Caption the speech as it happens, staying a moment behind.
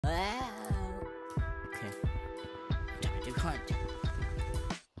cunt.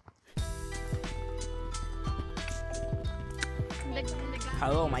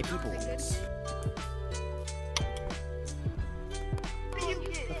 Hello, my people. Okay.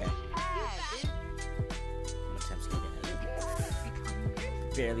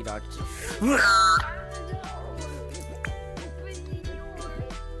 Barely dodged.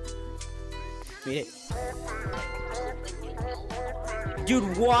 Made it.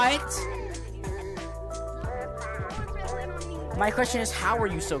 Dude, what? My question is, how are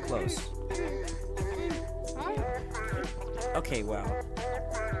you so close? Okay, well.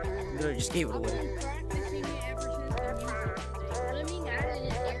 Literally just gave it away.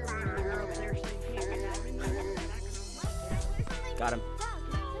 Got him.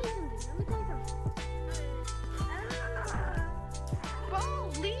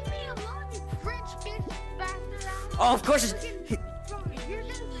 Oh, of course.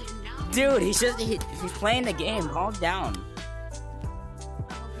 Dude, he's playing the game. Calm down.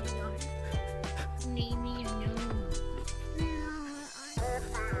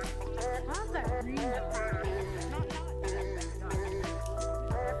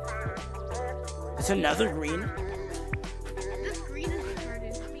 It's another green. This green is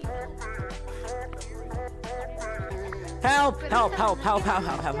retarded. Help! Help! Help! Help! Help!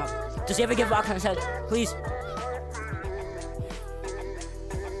 Help! Help! Help! Does he ever give rock on his head? Please.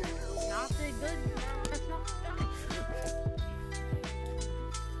 Not that good. That's not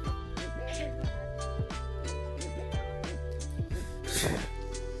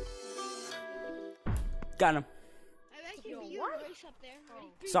Got him. I bet you race up there.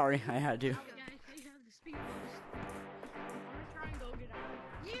 Right? Sorry, I had to. Guys, they have the speed boost. I'm gonna try and go get out.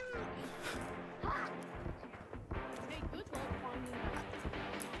 Hey, good luck finding that.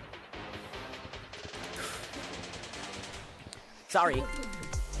 Sorry.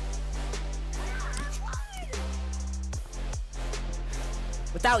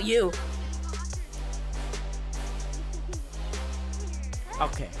 Without you.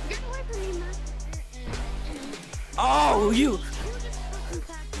 Okay. Get away from me, man. Oh, you.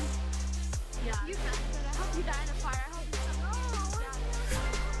 Yeah, you got it. I hope you die in a fire. I hope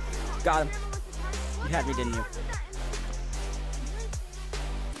you Got him. You had me, didn't you?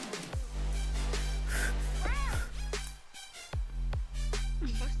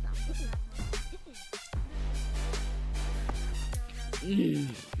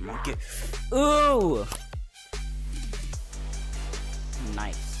 Okay. Ooh.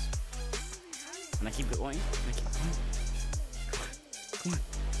 Nice. And I keep going. I keep going. Come on.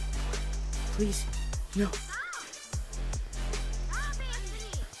 Please. No.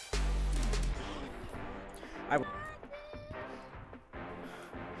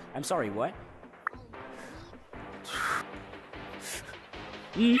 I'm sorry, what?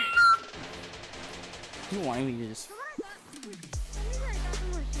 You wanted me to just...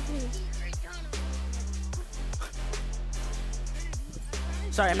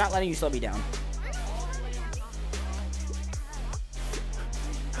 Sorry, I'm not letting you slow me down.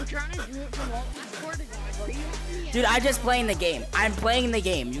 I'm trying to do it from all Discord to God. Dude, I'm just playing the game. I'm playing the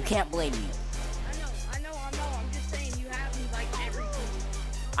game. You can't blame me. I know. I'm just saying you have me like everything.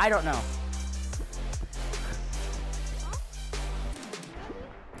 I don't know.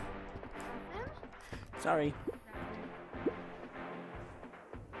 Sorry.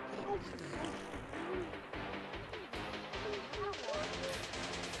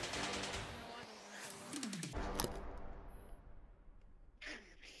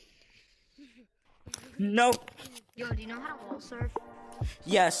 Nope. Yo, do you know how to wall surf?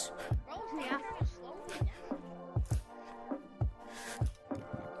 Yes. Yeah.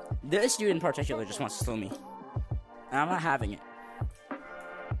 This dude in particular just wants to slow me. And I'm not having it.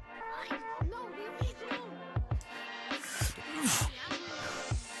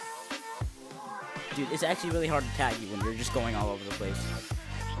 Dude, it's actually really hard to tag you when you're just going all over the place.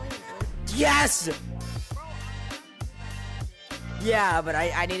 Yes! Yeah, but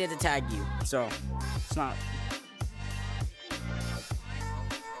I needed to tag you, so it's not...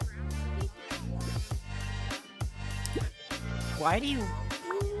 Why do you...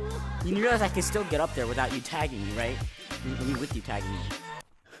 You realize I can still get up there without you tagging me, right? I mean, with you tagging me.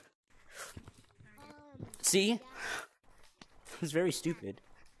 See? It's very stupid.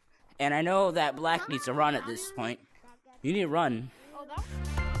 And I know that Black needs to run at this point. You need to run.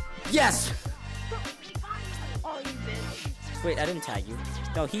 Yes! Oh, you bitch. Wait, I didn't tag you.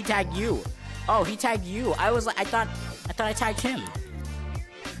 No, he tagged you. Oh, he tagged you. I was like, I thought I tagged him.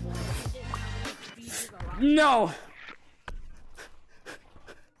 No!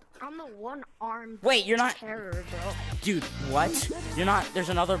 I'm the one-armed Wait, you're not... terror, bro. Dude, what? You're not... There's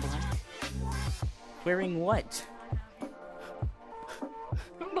another Black. Wearing what?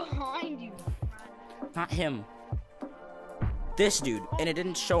 behind you. Not him. This dude. And it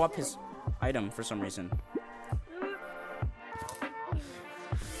didn't show up his item for some reason.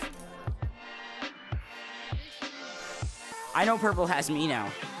 I know purple has me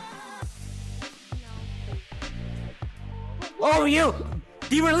now. Oh, you!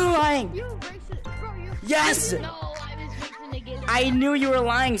 You were lying! You racist, bro. You. Yes! No, I was fixing to get it. I knew you were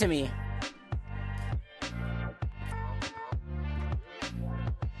lying to me.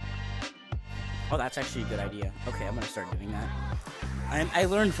 Oh, that's actually a good idea. Okay, I'm gonna start doing that. I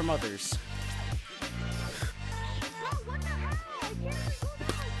learned from others. Bro, what the hell? I can't even go to my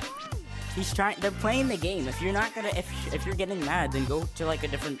phone. He's trying. They're playing the game. If you're not gonna, if you're getting mad, then go to like a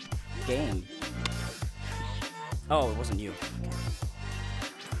different game. Oh, it wasn't you. Okay.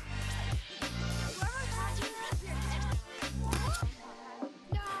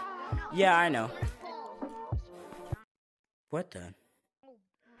 Yeah, I know. What the?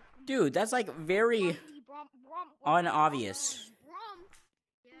 Dude, that's like very unobvious.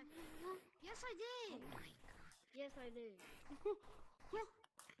 Yes, I did. Yes, I did.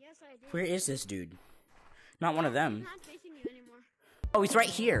 Yes, I did. Where is this dude? Not one of them. I'm not facing you anymore. Oh, he's right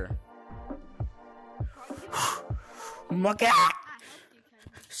here. Muck I helped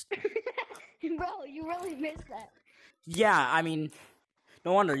you, Ken. Bro, you really missed that. Yeah, I mean,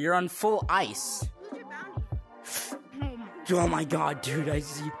 no wonder you're on full ice. Who's your bounty? Oh my god, dude, I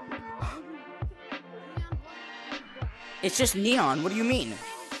see. It's just neon. What do you mean?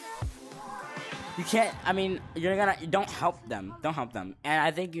 You can't. I mean, you're gonna. Don't help them. Don't help them. And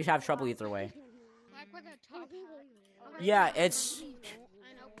I think you have trouble either way. Like with a top hat. Yeah, it's. I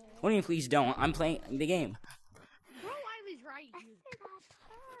know. What do you mean, please don't? I'm playing the game. Bro, I was right.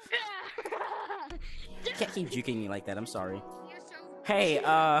 You can't keep juking me like that. I'm sorry. You're so. Hey,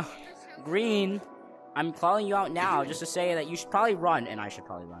 Green. I'm calling you out now just to say that you should probably run, and I should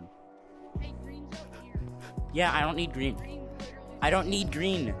probably run. Hey, green's up here. Yeah, I don't need green. Green literally. I don't need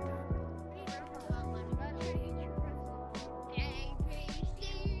green.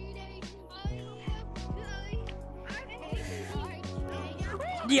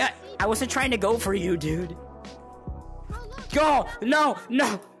 Yeah, I wasn't trying to go for you, dude. Go! No,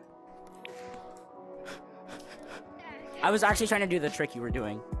 no! I was actually trying to do the trick you were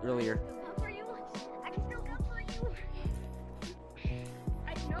doing earlier. I can still come for you.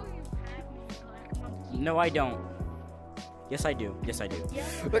 I know you have me, Black Monkey. No, I don't. Yes, I do. Yes, I do.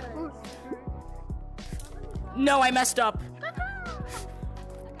 But no, I messed up.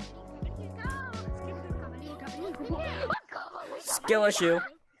 Skill issue.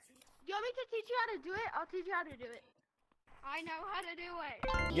 You want me to teach you how to do it? I'll teach you how to do it. I know how to do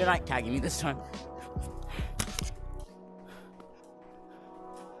it. You're not tagging me this time.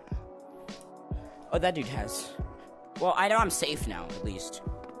 Oh, that dude has. Well, I know I'm safe now, at least.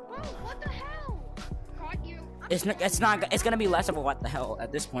 Bro, what the hell? Caught you. It's not. It's gonna be less of a what the hell at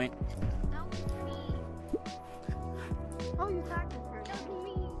this point. That was me. Oh, you tagged me first.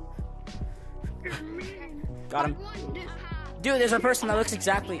 You're mean. Got him. I won this half. Dude, there's a person that looks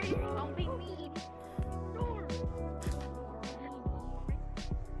exactly. Don't be mean.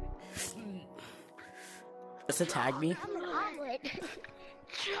 Just to tag me. I'm an omelet.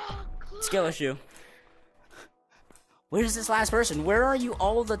 Skill issue. Where's this last person? Where are you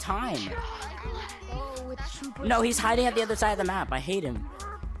all the time? Oh, it's super. No, he's hiding at the other side of the map. I hate him.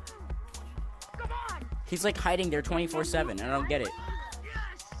 Come on. He's like hiding there 24/7, and I don't get it.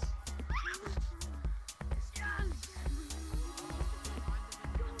 Yes.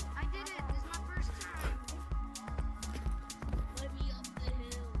 I did it. This is my first time. Let me up the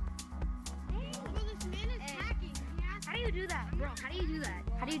hill. Bro, this man is hacking. How do you do that, bro? How do you do that?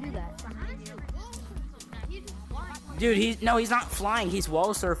 How do you do that? Dude, he's not flying. He's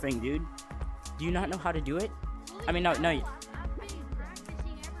wall surfing, dude. Do you not know how to do it? I mean, no. I've been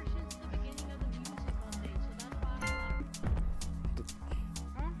practicing ever since the beginning of the music all day, so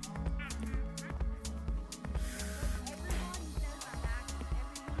that's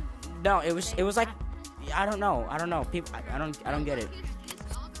why No, it was like, I don't know. People, I don't get it.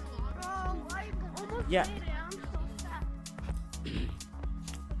 Yeah.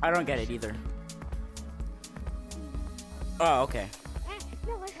 I don't get it either. Oh, okay.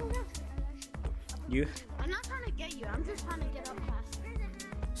 You? I'm not trying to get you. I'm just trying to get up faster.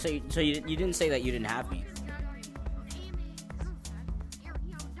 So you didn't say that you didn't have me.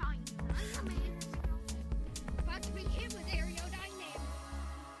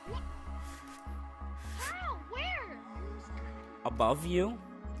 How? Where? Above you?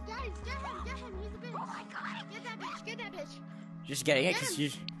 Guys, get him. He's a bitch. Oh my god. Get that bitch. Just getting it because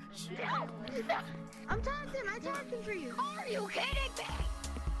you. I'm tagged him. I tagged him for you. Are you kidding me?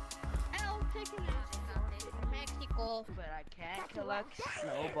 Mexico. But I can't collect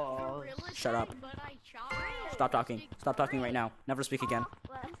snowballs. Shut up. Stop talking. Stop talking right now. Never speak again.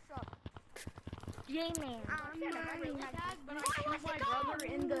 J-Man. But I shoot my brother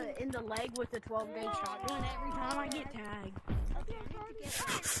in the leg with the 12 gauge shotgun every time I get tagged.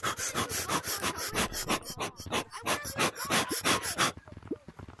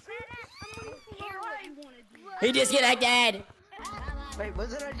 He disconnected! Wait,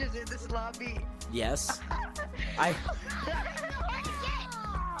 wasn't I just in this lobby? Yes.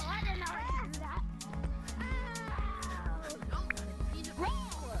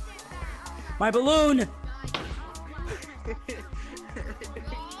 My balloon!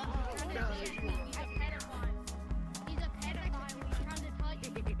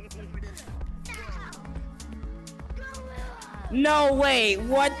 No way!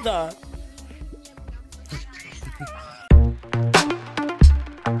 What the?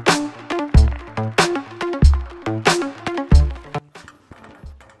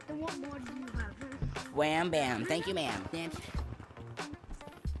 Wham bam. Thank you, ma'am.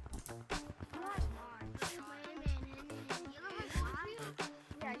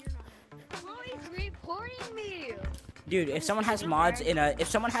 Reporting me. Dude, if someone has mods in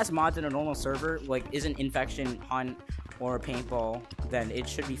a normal server, like isn't infection on or paintball, then it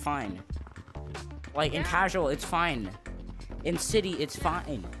should be fine. Like in casual, it's fine. In city, it's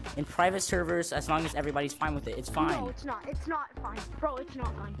fine. In private servers, as long as everybody's fine with it, it's fine. No, it's not. It's not fine. Bro, it's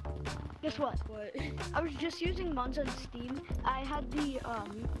not fine. Guess what? What? I was just using mods on Steam. I had the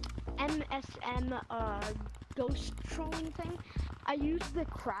MSM ghost trolling thing. I used the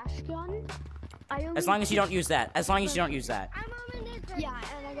crash gun. As long as you don't use that. As long as you don't use that. Yeah,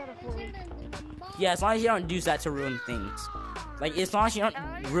 and I got a 40. Yeah, as long as you don't use that to ruin things. Like, as long as you don't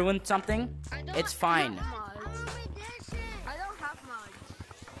ruin something, it's fine. I don't have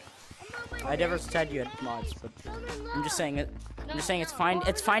mods. I never said you had mods, but I'm just saying it. I'm just saying it's fine.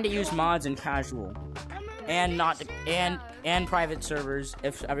 It's fine to use mods in casual, and not and private servers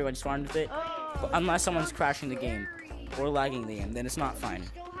if everybody's fine with it. But unless someone's crashing the game or lagging the game, then it's not fine.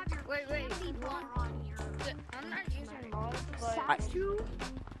 Wait. I'm not using mods, but I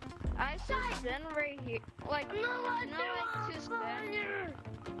spin right here. Like, you know, like to spin.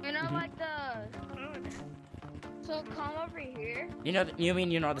 You know, like the. So come over here. You know, you mean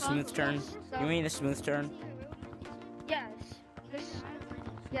the smooth turn? You mean the smooth turn? Yes.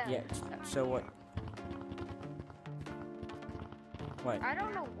 Yeah. Yeah. So what? What? I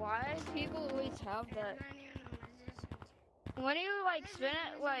don't know why people always have that. When you like spin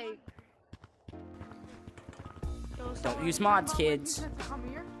it, like. Don't use mods, kids. Come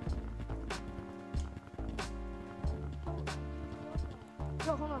here.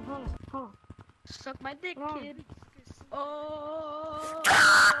 Yo, hold on. Suck my dick, kid. Oh.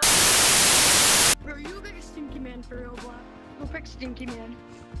 Bro, you look like a stinky man for real, Black. You look like Stinky Man.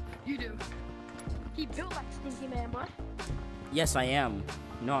 You do. He built like Stinky Man, bud. Yes, I am.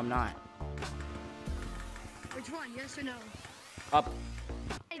 No, I'm not. Which one? Yes or no? Up.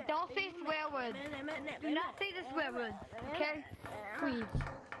 Hey, don't say swear words. Do not say the swear words, okay? Please.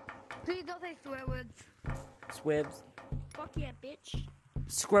 Please don't say swear words. Swibs. Fuck yeah, bitch.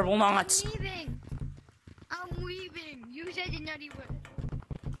 Scribble knots. I'm leaving. You said the nutty word.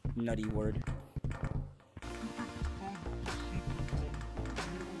 Nutty word.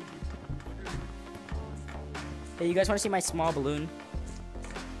 Hey, you guys want to see my small balloon?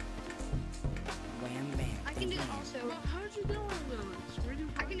 Wham bam. I can do it also. How did you do all of those?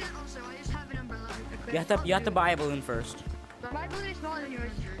 I can do it also. I just have an umbrella. You have to buy a balloon first. My balloon is smaller than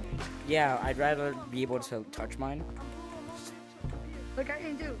yours. Yeah, I'd rather be able to touch mine. Look, I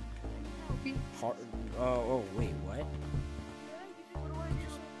can do. Oh, wait, what?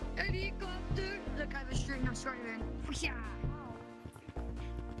 Helicopter. Look, I have a string. I'm sorry, man. Yeah.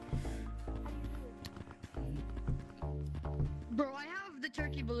 Bro, I have the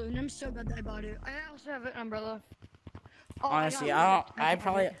turkey balloon. I'm so glad that I bought it. I also have an umbrella. Oh, Honestly, I'm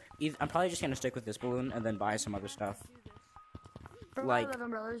probably just gonna stick with this balloon and then buy some other stuff. Bro, Like, love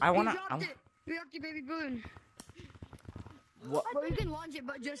umbrellas. I wanna. You dropped it. You dropped your baby balloon. What? Bro, you can launch it,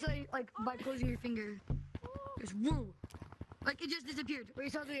 but just like by closing your finger. Just woo. Like it just disappeared. Wait,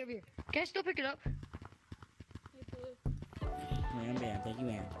 it's all the way over here. Can I still pick it up? Man, thank you,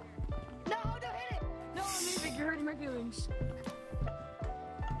 man. No, don't hit it. No, I'm leaving. You're hurting my feelings.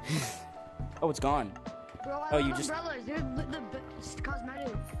 Oh, it's gone. Bro, I Oh, love you just- umbrellas. They're the best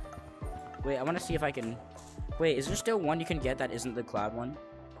cosmetic. Wait, I want to see if I can. Wait, is there still one you can get that isn't the cloud one?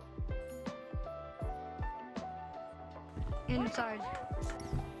 Inside.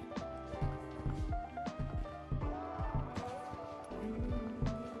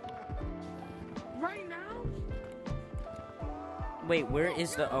 Wait, where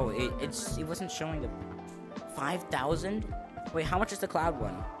is the? Oh, it wasn't showing the 5,000. Wait, how much is the cloud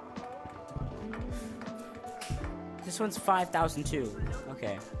one? This one's 5,002.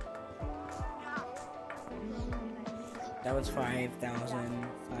 Okay. That was 5,000.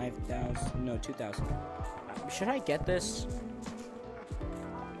 5,000. No, 2,000. Should I get this?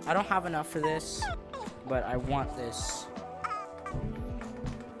 I don't have enough for this, but I want this.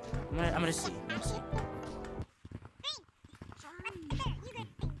 I'm gonna see.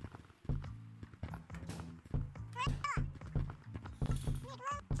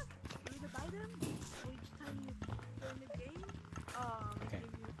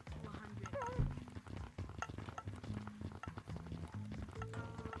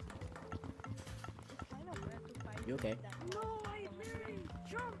 You okay? No, I literally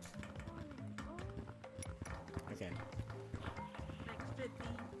jumped. Okay. Like 50,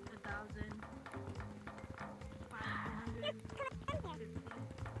 1,000, 500.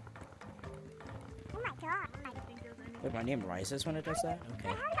 Oh my god. Wait, my name rises when it does that?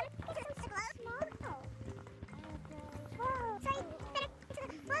 Okay.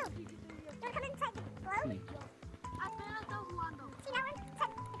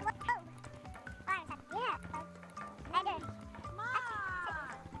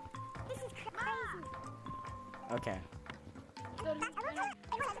 Okay.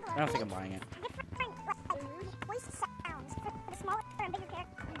 I don't think I'm buying it.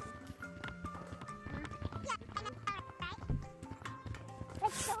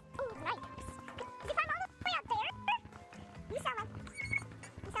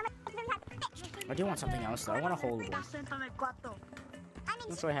 I do want something else though. I want a holdable.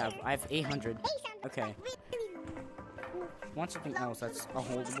 What do I have? I have 800. Okay. Want something else that's a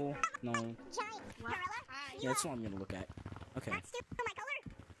holdable? No. Yeah, that's what I'm gonna look at. Okay.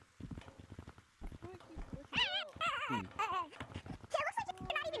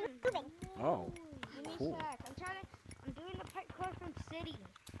 Oh. Cool. I'm doing the parkour from city.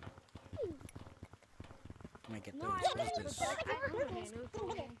 I might get No, those. What is this? I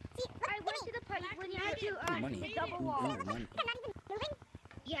went to the park when you had to Ooh, money. the double Ooh, wall. ooh, money.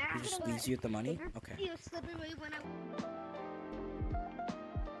 Yeah. He just leaves you with the money? Okay. You slippery when I.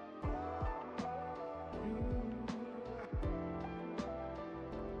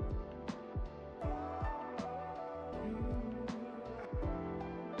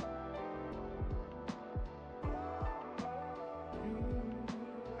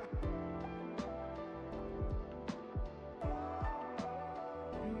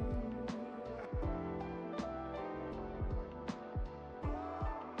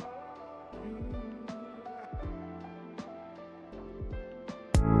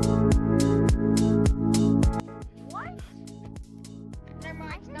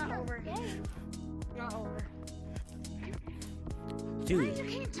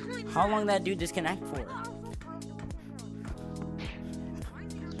 Dude, how long that dude disconnect for?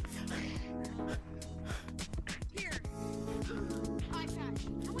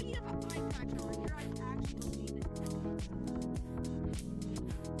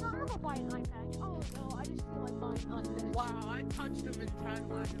 Wow, I touched him and tried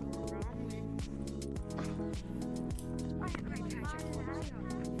to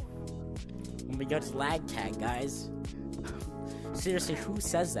Oh my god, it's lag tag, guys. Seriously, who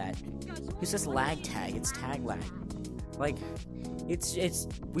says that? Who says lag tag? It's tag lag. Like, it's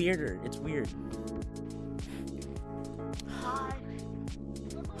weirder. It's weird.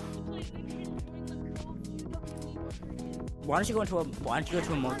 Why don't you go into a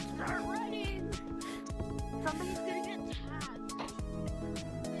mode? Somebody's gonna get tagged.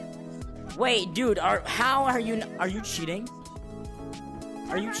 Wait, dude, are you cheating?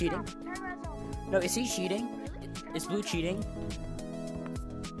 Are you cheating? No, is he cheating? Is Blue cheating?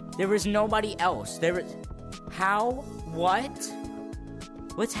 There is nobody else. There is. How? What?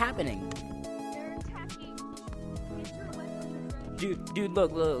 What's happening? They're attacking. Dude,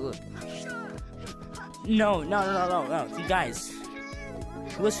 look. No. You guys,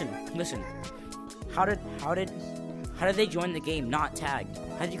 listen. How did they join the game not tagged?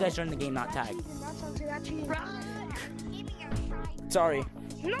 How did you guys join the game not tagged? Sorry.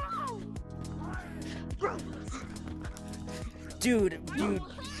 No! Dude.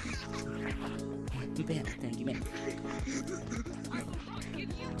 Thank you, man.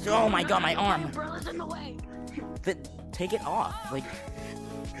 Oh my god, my arm. Umbrella's in the way. Take it off. Like,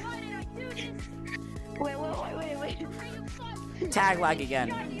 Why did I do this? Wait. tag lag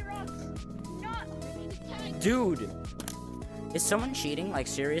again. Dude. Is someone cheating? Like,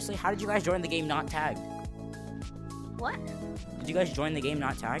 seriously? How did you guys join the game not tagged? What? Did you guys join the game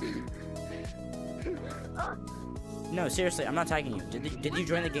not tagged? No, seriously, I'm not tagging you. Did you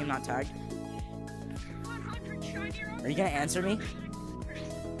join the game not tagged? Are you gonna answer me?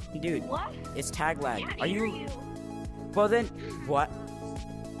 Dude, What? it's tag lag. Can't Are hear you? Well then, what?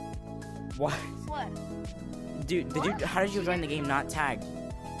 What? What? Dude, how did you join the game not tagged?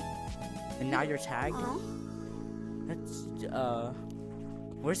 And now you're tagged? That's,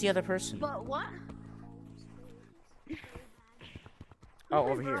 where's the other person? But what? Oh,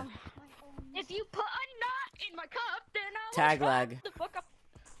 over here. If you put a knot in my cup, then I'll Tag shut lag. the fuck up.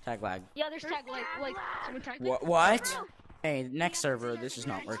 Tag lag. Yeah, there's tag lag. Like someone tagged me. What? Hey, next server, this is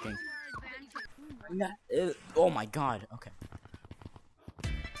not working. Oh my god, okay.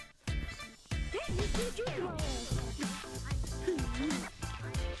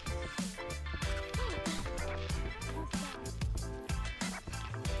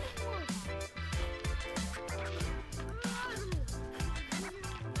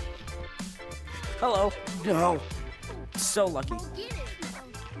 Hello. No. So lucky.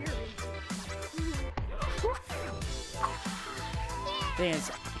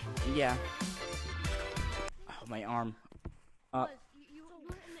 Dance. Yeah. Oh, my arm. I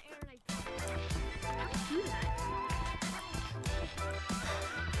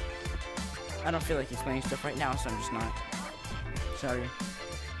don't feel like explaining stuff right now, so I'm just not. Sorry.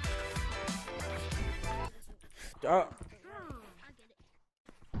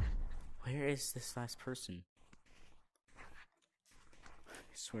 Where is this last person?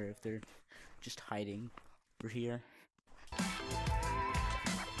 I swear if they're just hiding, we're here.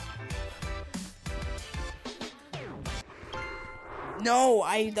 No,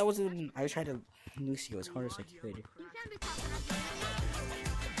 that wasn't. I was trying to Lucio as hard as I could.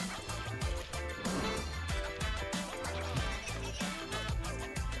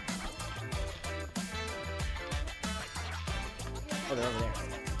 Oh, they're over there.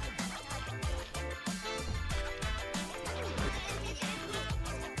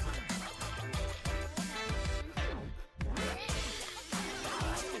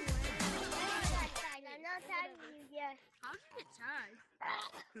 How did it tag?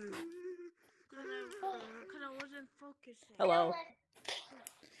 Because I wasn't focusing. Hello.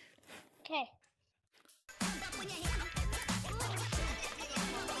 Okay.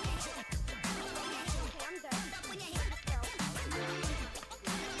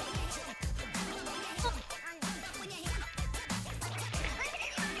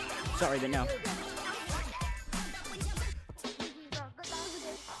 Sorry, but no.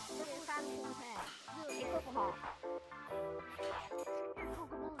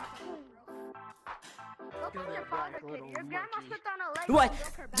 Your grandma put on a leg. What?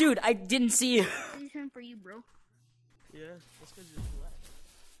 Dude, I didn't see you. This one for you, bro. Yeah, that's because you're wet.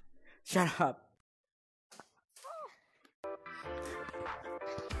 Shut up.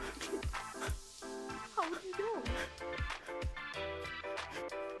 How would you do?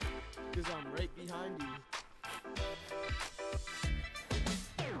 Because I'm right behind you.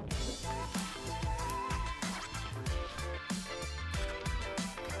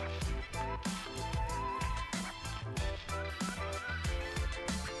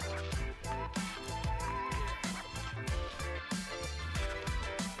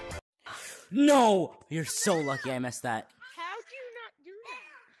 No! You're so lucky I missed that. How'd you not do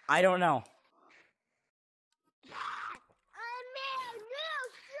that? I don't know. I made a new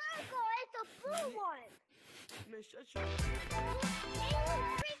circle. It's a blue one. Man, shut your It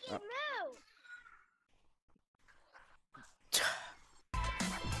freaking move.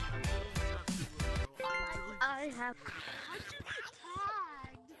 I have. How'd you get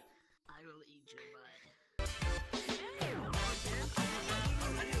tagged? I will eat your butt.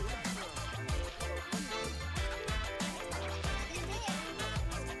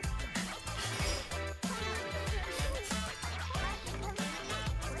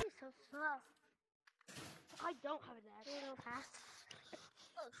 So slow. I don't have an actual pass.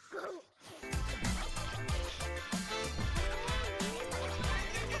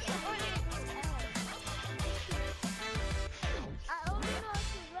 I only know how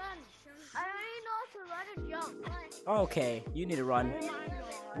to run. I only know how to run and jump. Okay, you need to run.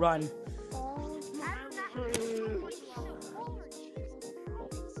 Run.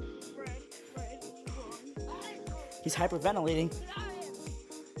 He's hyperventilating.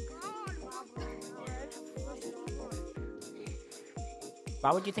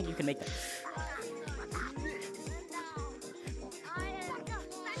 Why would you think you can make that?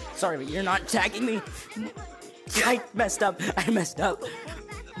 Sorry, but you're not tagging me. I messed up. I messed up.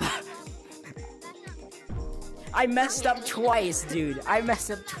 I messed up twice, dude. I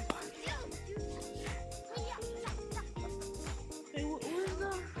messed up twice. Hey, where's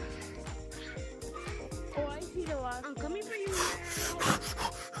the... Oh, I see the last Coming for you.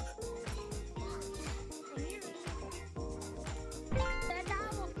 That I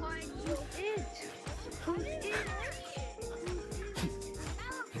will find you. Who's it? Who's it?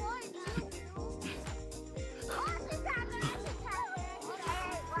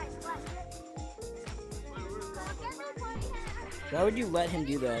 Why would you let him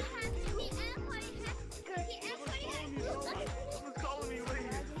do that? Someone's calling me. Wait.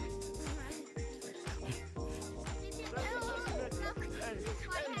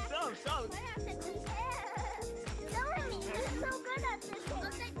 Hey, stop.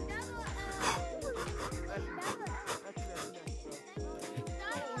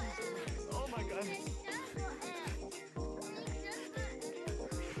 Oh my god.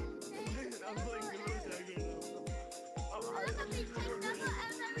 I'm playing Ghost Tag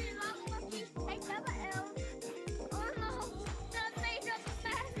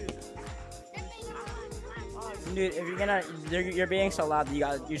Dude, if you're being so loud,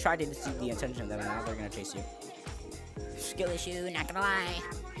 you try to deceive the attention of them, and now they're gonna chase you. Skill issue, not gonna lie.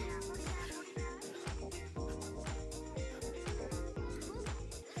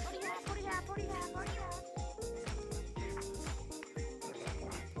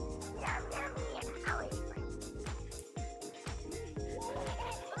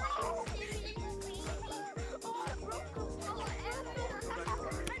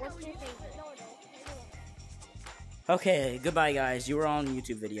 Okay, goodbye guys. You were on a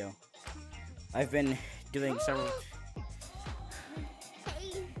YouTube video. I've been doing several...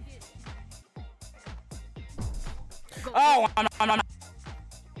 Oh, I'm